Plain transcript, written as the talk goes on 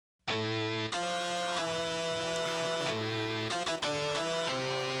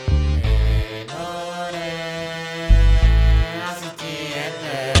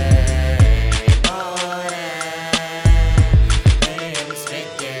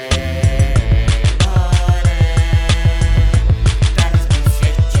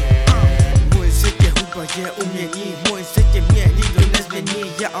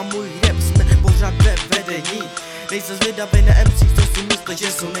zvědavej na MC, co si myslí,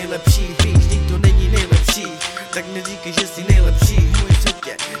 že jsou nejlepší. Víš, nikdo není nejlepší, tak neříkej, že jsi nejlepší. V mojím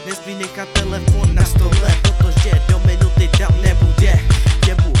světě nesmí nechat telefon na stole, protože do minuty tam nebude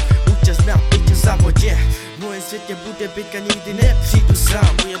jebu, účast na pitě závodě. V mojím světě bude bitka, nikdy nepřijdu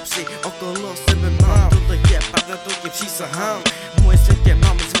sám. Moje psy okolo sebe mám, tohle je parta, to ti přísahám. V mojím světě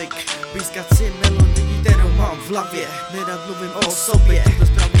mám zvyk pískat si melodii, kterou mám v hlavě. Nerad mluvím o sobě, tuhle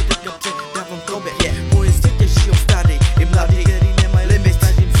zprávu teďka předám.